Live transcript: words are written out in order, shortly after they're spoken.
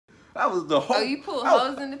I was the whole. Oh, you pulled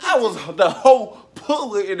hoes in the picture? I was the whole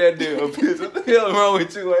puller in that damn picture. What the hell wrong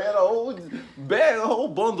with you? I had a whole bag, a whole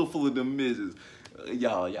bundle full of them bitches.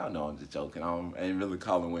 Y'all know I'm just joking. I ain't really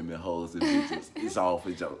calling women hoes and bitches. It's all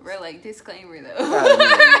for jokes. We're like, disclaimer though.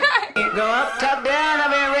 Go up, top down,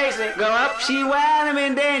 I'm in racing. Go up, she wild, I'm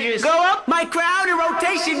in dangerous. Go up, my crowd in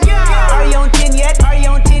rotation, yeah. Are you on 10 yet? Are you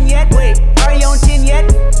on 10 yet? Wait, are you on 10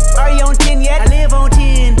 yet? Are you on 10 yet? I live on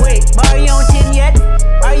 10. Wait, are you on 10 yet?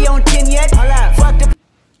 Are you on 10 yet? Hold up, fuck the...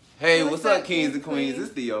 Hey, what's up, kings and queens?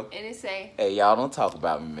 It's Theo. And it's Say. Hey, y'all don't talk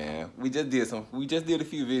about me, man. We just did a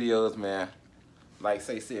few videos, man. Like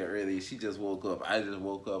Say said earlier, she just woke up. I just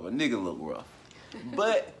woke up. A nigga look rough.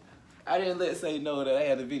 But I didn't let Say know that I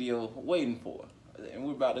had a video waiting for her. And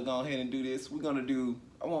we're about to go ahead and do this. We're going to do,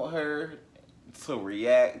 I want her to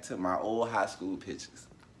react to my old high school pictures.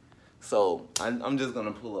 So I'm just going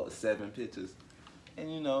to pull up 7 pictures.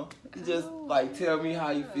 And, you know, just like tell me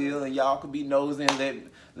how you feel. And y'all could be nosy and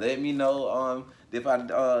let me know if I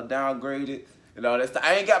downgraded. You know,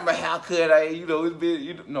 I ain't got my hair cut. You know, it's been,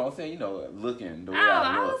 you know what I'm saying? You know, looking the way I look.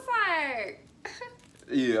 I was like...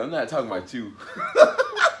 Yeah, I'm not talking about you.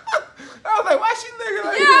 I was like, why she looking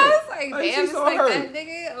like yeah, that? I was like, Like, damn, she's it's so like hurt. that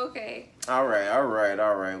nigga? Okay. All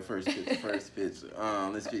right. First picture. Let's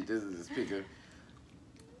pick, this is this picture.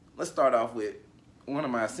 Let's start off with one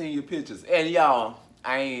of my senior pictures. And y'all,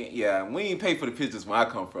 we ain't pay for the pictures when I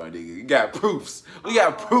come from, nigga. You got proofs. We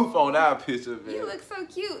got proof on our picture, man. You look so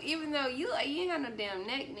cute, even though you ain't got no damn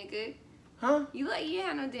neck, nigga. Huh? You ain't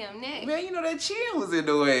had no damn neck. Man, you know that chin was in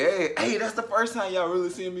the way. Hey, that's the first time y'all really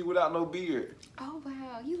seen me without no beard. Oh,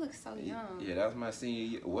 wow. You look so young. Yeah, that was my senior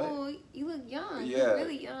year. What? Oh, you look young. Yeah. You look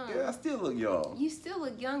really young. Yeah, I still look young. You still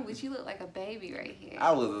look young, but you look like a baby right here.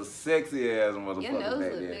 I was a sexy ass motherfucker Your nose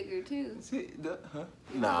back look then. bigger, too. Huh?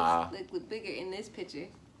 Your Nah. nose look bigger in this picture.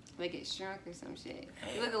 Like it shrunk or some shit.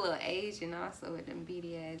 You look a little Asian also with them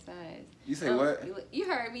beady ass eyes. You say what? You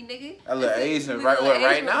heard me, nigga. I look Asian, You right? look What, Asian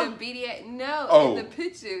right with now? them beady ass, no, Oh. in the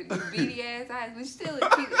picture, the beady ass eyes, but still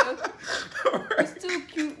look cute though. Alright. It's still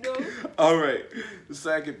cute though. All right.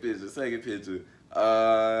 Second picture.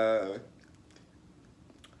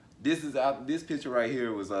 This picture right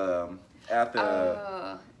here was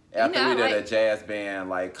after we did a jazz band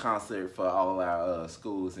like concert for all our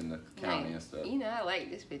schools in the county and stuff. You know, I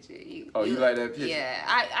like this picture. You like that picture?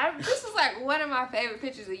 Yeah, this is like one of my favorite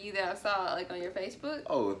pictures of you that I saw like on your Facebook.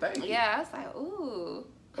 Oh, thank you. Yeah, I was like, ooh.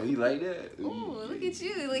 Oh, you like that? Ooh, look at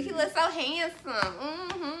you. Like, he looks so handsome.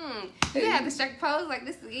 Mm-hmm. You have to strike a pose like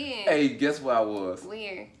this again. Hey, guess where I was?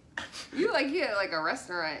 Where? You like at like a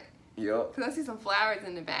restaurant. Yup. Cause I see some flowers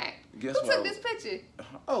in the back. Guess Who took this picture?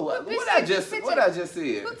 Oh, what bitch I took just this what I just said.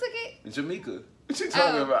 Who took it? Jamaica. What you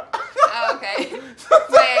talking about? Oh, okay. Wait,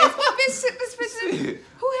 what bitch took this picture?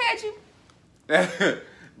 Who had you?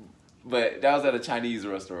 But that was at a Chinese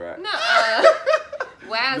restaurant. No.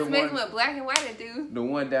 Wow, The it's amazing one- what black and white I do. The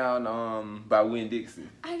one down by Winn-Dixie.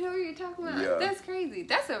 I know what you're talking about. Yeah. That's crazy.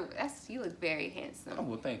 You look very handsome. Oh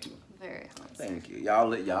well, thank you. Very handsome. Thank you. Y'all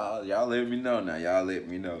let me know now. Y'all let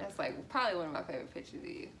me know. That's like probably one of my favorite pictures of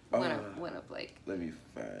you. One of like Let me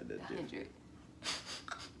find that.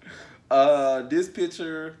 100. This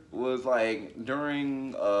picture was like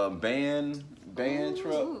during band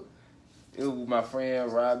trip. It was my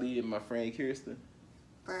friend Robbie and my friend Kirsten.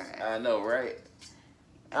 Bruh. I know, right?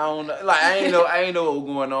 I don't know. Like I ain't know what was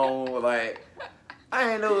going on. Like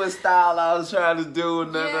I ain't know what style I was trying to do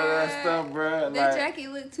and none of that stuff, bruh. That Like, jacket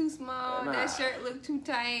looked too small. Nah. That shirt looked too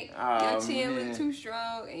tight. Oh, your chin man. looked too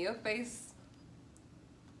strong, and your face.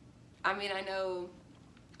 I mean, I know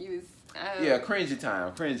you was. yeah, cringy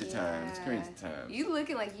times. You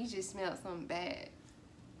looking like you just smelled something bad.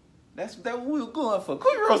 That's what we were going for.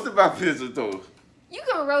 Quit roasting my picture though. You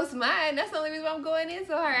gonna roast mine? That's the only reason why I'm going in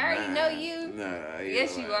so hard. I already know you.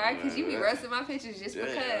 Yes, you are, cause you be roasting my pictures just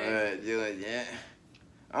because. Yeah.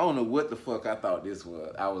 I don't know what the fuck I thought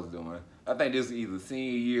I was doing. I think this was either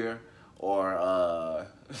senior year or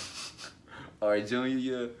junior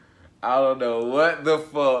year. I don't know what the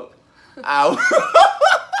fuck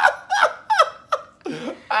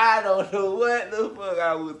I don't know what the fuck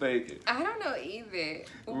I was thinking. I don't know either.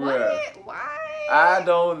 Bruh. What? Why? I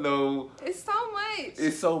don't know. It's so much.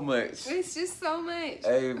 It's so much. It's just so much.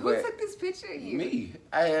 Hey, Who but took this picture of you? Me.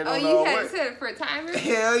 I had Oh, on you all had work. to set it for a timer?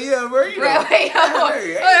 Hell yeah, bro. You Bro, know. wait, hold on.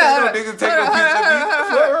 Hey, ain't no nigga take no picture of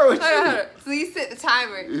me. What wrong with you? So you set the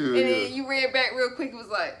timer, and Yeah. then you ran back real quick and was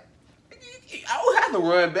like, I don't have to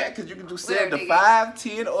run back because you can do 7 to nigga. 5,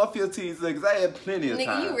 10, or 15 seconds. I had plenty of nigga,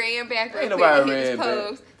 time. you ran back real Ain't quick nobody and hit this ran back.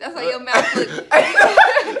 pose. That's why your mouth looked.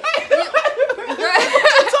 What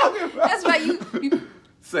you talking about? That's why you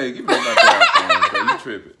Say, give me my damn phone, bro. You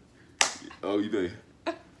tripping. Oh, you think?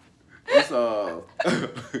 It's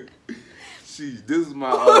this is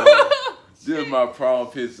my prom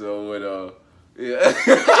picture with yeah.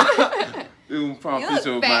 This is my prom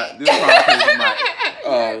picture with my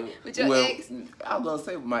with your ex. I was gonna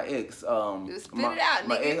say with my ex. Spit it out,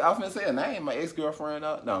 my nigga. ex. I was gonna say her name. My ex-girlfriend.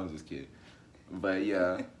 No, I'm just kidding. But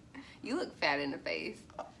yeah. You look fat in the face.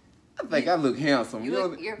 I think I look handsome.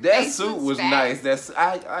 Your that face suit was fat. nice.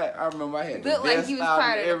 I remember I had the Look like best you was style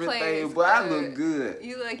part and of the everything, Players but I Club. look good.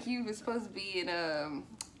 You look like you was supposed to be in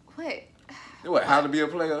what? What? How to Be a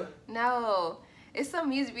Player? No, it's some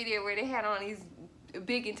music video where they had on these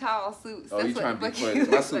big and tall suits. Oh, you trying to be funny?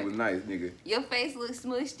 My suit was nice, nigga. Your face looks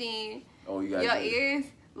smushed in. Oh, you got your ears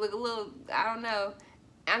look a little. I don't know.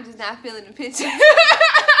 I'm just not feeling the picture.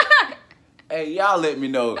 Hey, y'all let me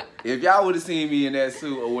know. If y'all would have seen me in that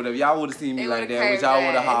suit or whatever, y'all would have seen me like that, which y'all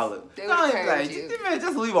would have hollered. They would have curved you.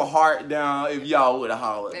 Just leave a heart down if y'all would have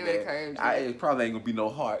hollered. They would have curved you. It probably ain't going to be no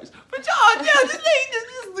hearts. But y'all, just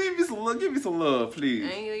leave me some love. Give me some love, please. I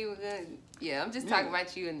ain't even good. Yeah, I'm just talking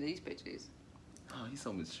about you in these pictures. Oh, you're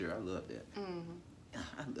so mature. I love that. Mm-hmm.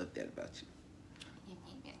 I love that about you.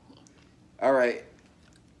 All right.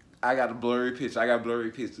 I got a blurry picture. I got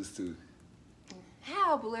blurry pictures, too.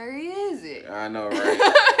 How blurry is it? I know,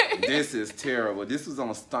 right? This is terrible. This was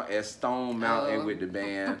on at Stone Mountain with the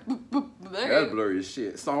band. That's blurry as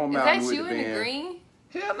shit. Stone Mountain with the band. Is that you in the green?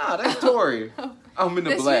 Hell no, that's Tori. I'm in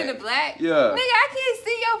the That's black. you in the black? Yeah. Nigga, I can't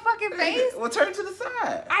see your fucking face. Well, turn to the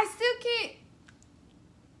side. I still can't.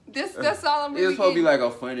 That's all I'm really It was supposed to be like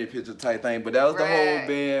a funny picture type thing, but that was the whole band,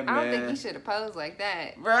 man. I don't think you should have posed like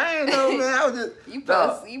that. Right? No, man. I was just... You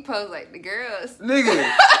pose like the girls.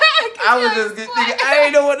 Nigga. I was just getting... I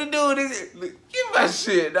ain't know what to do. Nigga. Give my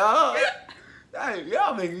shit, dog.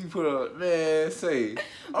 Y'all make me put a... Man, say...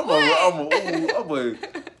 I'm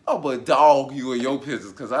a dog you in your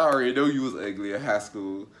pictures, because I already know you was ugly in high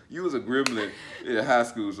school. You was a gremlin in high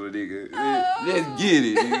school, so nigga. Let's get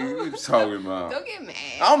it, nigga. What you talking about? Don't get mad.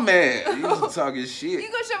 I'm mad. You was talking shit.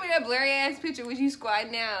 You gonna show me that blurry ass picture with you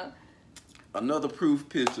squatting down? Another proof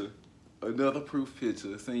picture.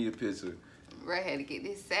 Senior picture. Right, had to get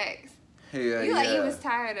this sex. Hell you like you was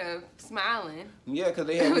tired of smiling. Yeah, because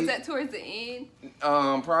they had Was that towards the end?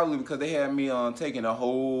 Probably because they had me taking a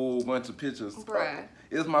whole bunch of pictures. Bruh.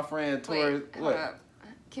 It was my friend Tori. What?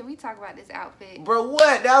 Can we talk about this outfit? Bro,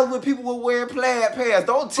 what? That was when people were wearing plaid pants.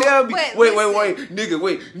 Don't tell me. Wait.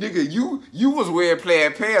 Nigga, you was wearing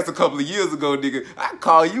plaid pants a couple of years ago, nigga. I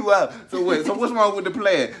call you out. So wait, so what's wrong with the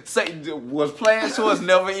plaid? Say, was plaid shorts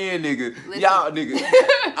never in, nigga? Listen. Y'all, nigga,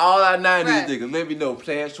 all our 90s niggas, let me know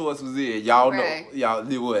plaid shorts was in. Y'all know. Y'all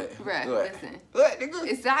did what? Right, listen. What, nigga?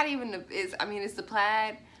 It's not even it's the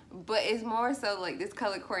plaid, but it's more so like this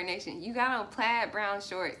color coordination. You got on plaid brown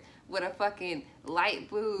shorts with a fucking light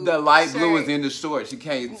blue. The light shirt. blue is in the shorts. You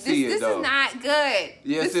can't see it though. This is not good.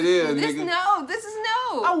 Yes, it is, nigga. This is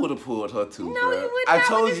no. I would have pulled her too. No, bro. you would I not.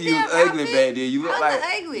 told with you this you was damn ugly outfit. back then. You look like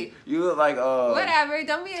ugly. You look like whatever.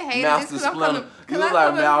 Don't be a hater. Master Splinter. You look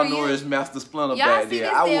like malnourished Master Splinter back there.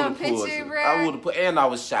 I would have pulled you. I would have put, and I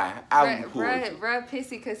was shy. I would have pulled you. Bruh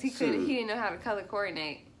pissy because he didn't know how to color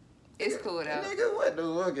coordinate. It's cool though. Nigga, what the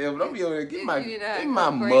fuck? Don't be over there. Get my coordinate.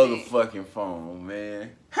 motherfucking phone, man.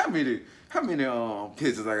 How many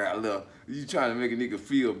pictures I got left? You trying to make a nigga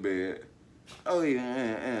feel bad? Oh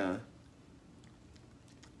yeah.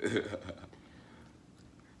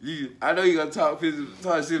 I know you gonna talk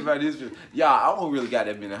shit about this picture. Y'all, I don't really got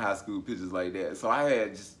that many high school pictures like that, so I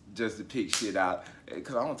had just to pick shit out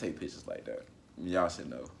because I don't take pictures like that. Y'all should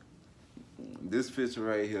know. This picture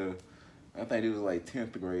right here, I think it was like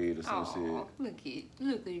 10th grade or some shit. Look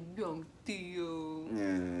at young Theo.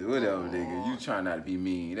 Yeah, whatever, nigga. You try not to be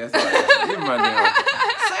mean. That's like, give me my damn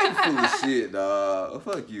same fool of shit, dog.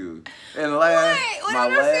 Fuck you. And my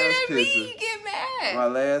last picture. You get mad. My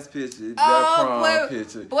last picture, that prom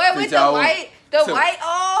picture. Boy, with the white.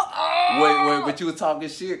 Wait, but you was talking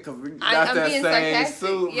shit because we got that same sarcastic.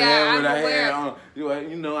 suit, Yeah, man. When I I'm had on,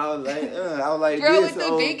 you know, I was like, girl this with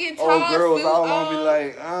the big and old tall girls suit all on me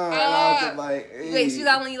like, and I was just like, hey. Wait, she's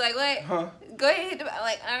all on you like what? Huh? Go ahead, hit the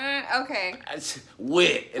like, okay.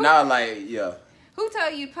 Wet, and I was like, yeah. Who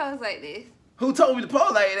told you to pose like this? Who told me to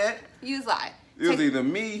pose like that? You was like. It was either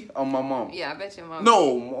me or my mom. Yeah, I bet your mom.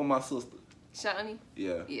 No, or my sister. Shawnee?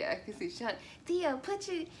 Yeah. Yeah, I can see Shawnee. Theo, throw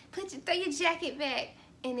your jacket back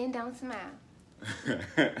and then don't smile.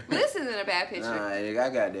 But this isn't a bad picture. Nah, nigga, I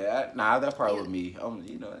got that. That's probably me.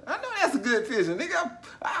 You know, I know that's a good picture, nigga.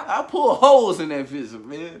 I pulled holes in that picture,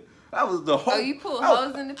 man. I was the whole. Oh, you pulled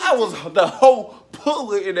holes in the picture? I was the whole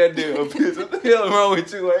puller in that damn picture. What the hell wrong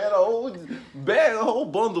with you? I had a whole bag, a whole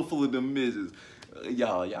bundle full of them bitches.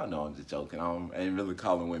 Y'all know I'm just joking. I ain't really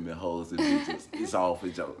calling women hoes and bitches. It's all for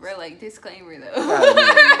jokes. We're like, disclaimer though.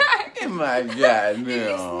 Oh my god, You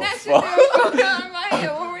man. snatched your phone out of my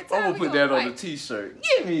head one more time. I'm gonna put that on the like, t-shirt.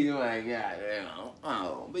 Give me my goddamn.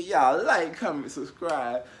 Oh, but y'all like, comment,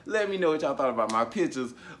 subscribe. Let me know what y'all thought about my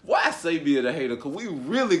pictures. Why Say be a hater? Cause we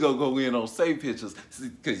really gonna go in on Say pictures.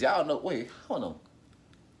 Cause y'all know. Wait, hold on.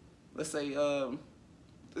 Let's say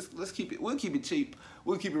let's keep it. We'll keep it cheap.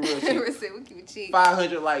 We'll keep it real cheap. We'll keep it cheap.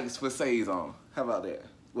 500 likes for Say's on. How about that?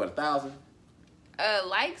 What, 1,000?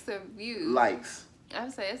 Likes or views? Likes. I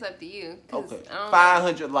would say it's up to you. Okay.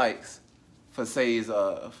 500 likes for Say's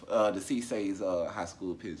to see Say's high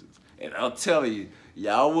school pictures. And I'm telling you,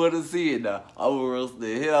 y'all wanna see it now. I will roast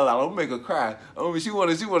the hell out. I'm gonna make her cry. I mean, she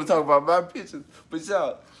wanna talk about my pictures. But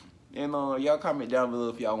y'all, and y'all comment down below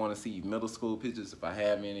if y'all wanna see middle school pictures, if I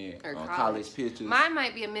have any, or college pictures. Mine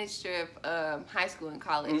might be a mixture of high school and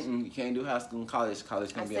college. You can't do high school and college.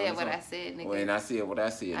 College gonna be on its own. I said, nigga. Well, and I said what I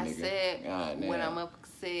said, nigga. I said God, when I'm up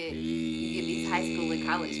said, you get these high school and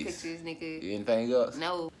college pictures, nigga. Anything else?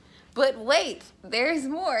 No. But wait, there's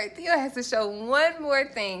more. Theo has to show one more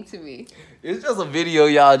thing to me. It's just a video,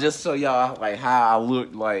 y'all, just show y'all like how I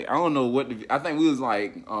look. Like, I don't know what I think we was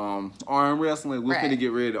like arm wrestling. We're finna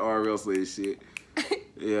get ready to arm wrestle and shit.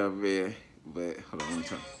 Yeah, man. But hold on, let me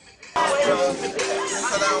turn.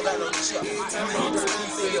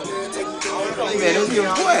 Man, it was your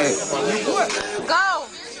boy. Go.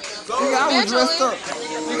 Nigga, I was dressed up.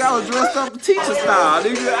 Nigga, I was dressed up teacher style.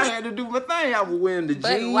 Nigga, I had to do my thing. I was wearing the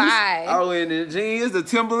jeans. Why? I was wearing the jeans, the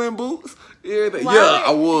Timberland boots. Everything. Why? Yeah,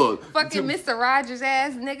 I was. Fucking Mr. Rogers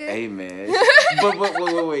ass nigga. Hey man. but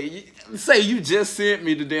wait. Say you just sent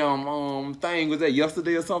me the damn thing. Was that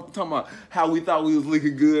yesterday or something? Talking about how we thought we was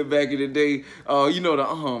looking good back in the day. You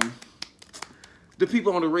know the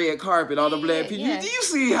people on the red carpet, all the black people. Yeah. You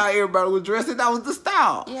see how everybody was dressed? That was the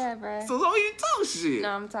style. Yeah, bruh. So don't even talk shit. No,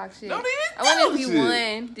 I'm talking shit. Don't even I wonder talk if you shit.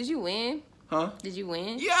 won. Did you win? Huh? Did you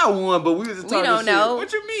win? Yeah, I won, but we was just talking We don't shit. know.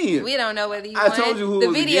 What you mean? We don't know whether you I won. told you who the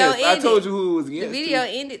was video against. ended. I told you who was against. The video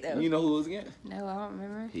too. ended though. You know who was against? No, I don't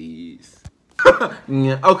remember. He's.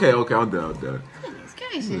 Yeah. Okay, I'm done.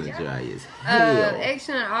 It's shit, y'all. Dry as hell.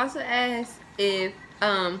 Action also asked if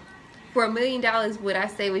for $1 million would I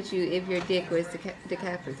stay with you if your dick was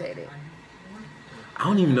decapitated? I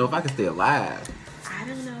don't even know if I can stay alive. I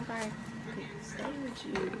don't know if I could stay with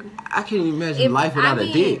you. I can't even imagine life without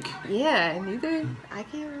a dick. Yeah, neither. I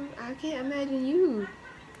can't imagine you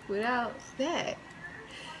without that.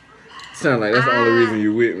 Sound like that's the only reason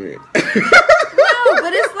you with me. No,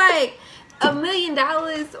 but it's like $1 million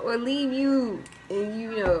or leave you, and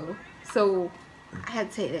you know. So I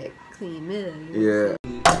had to take that clean million. Yeah.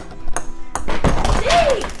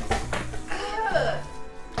 Hey!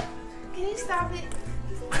 Can you stop it?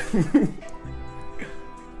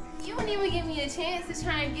 You don't even give me a chance to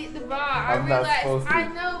try and get the ball. I realize, I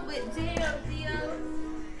know, but damn, Theo.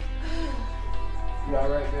 You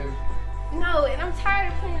alright, baby? No, and I'm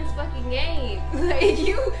tired of playing this fucking game.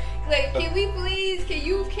 Can we please, can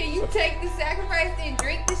you take the sacrifice and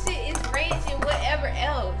drink the shit? It's ranch and whatever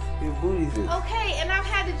else. Your booty's is. Okay, and I've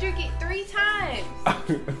had to drink it 3 times.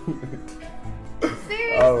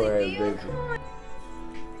 Seriously, All right, Theo, baby. come on.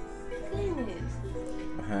 Goodness.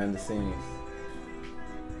 Behind the scenes.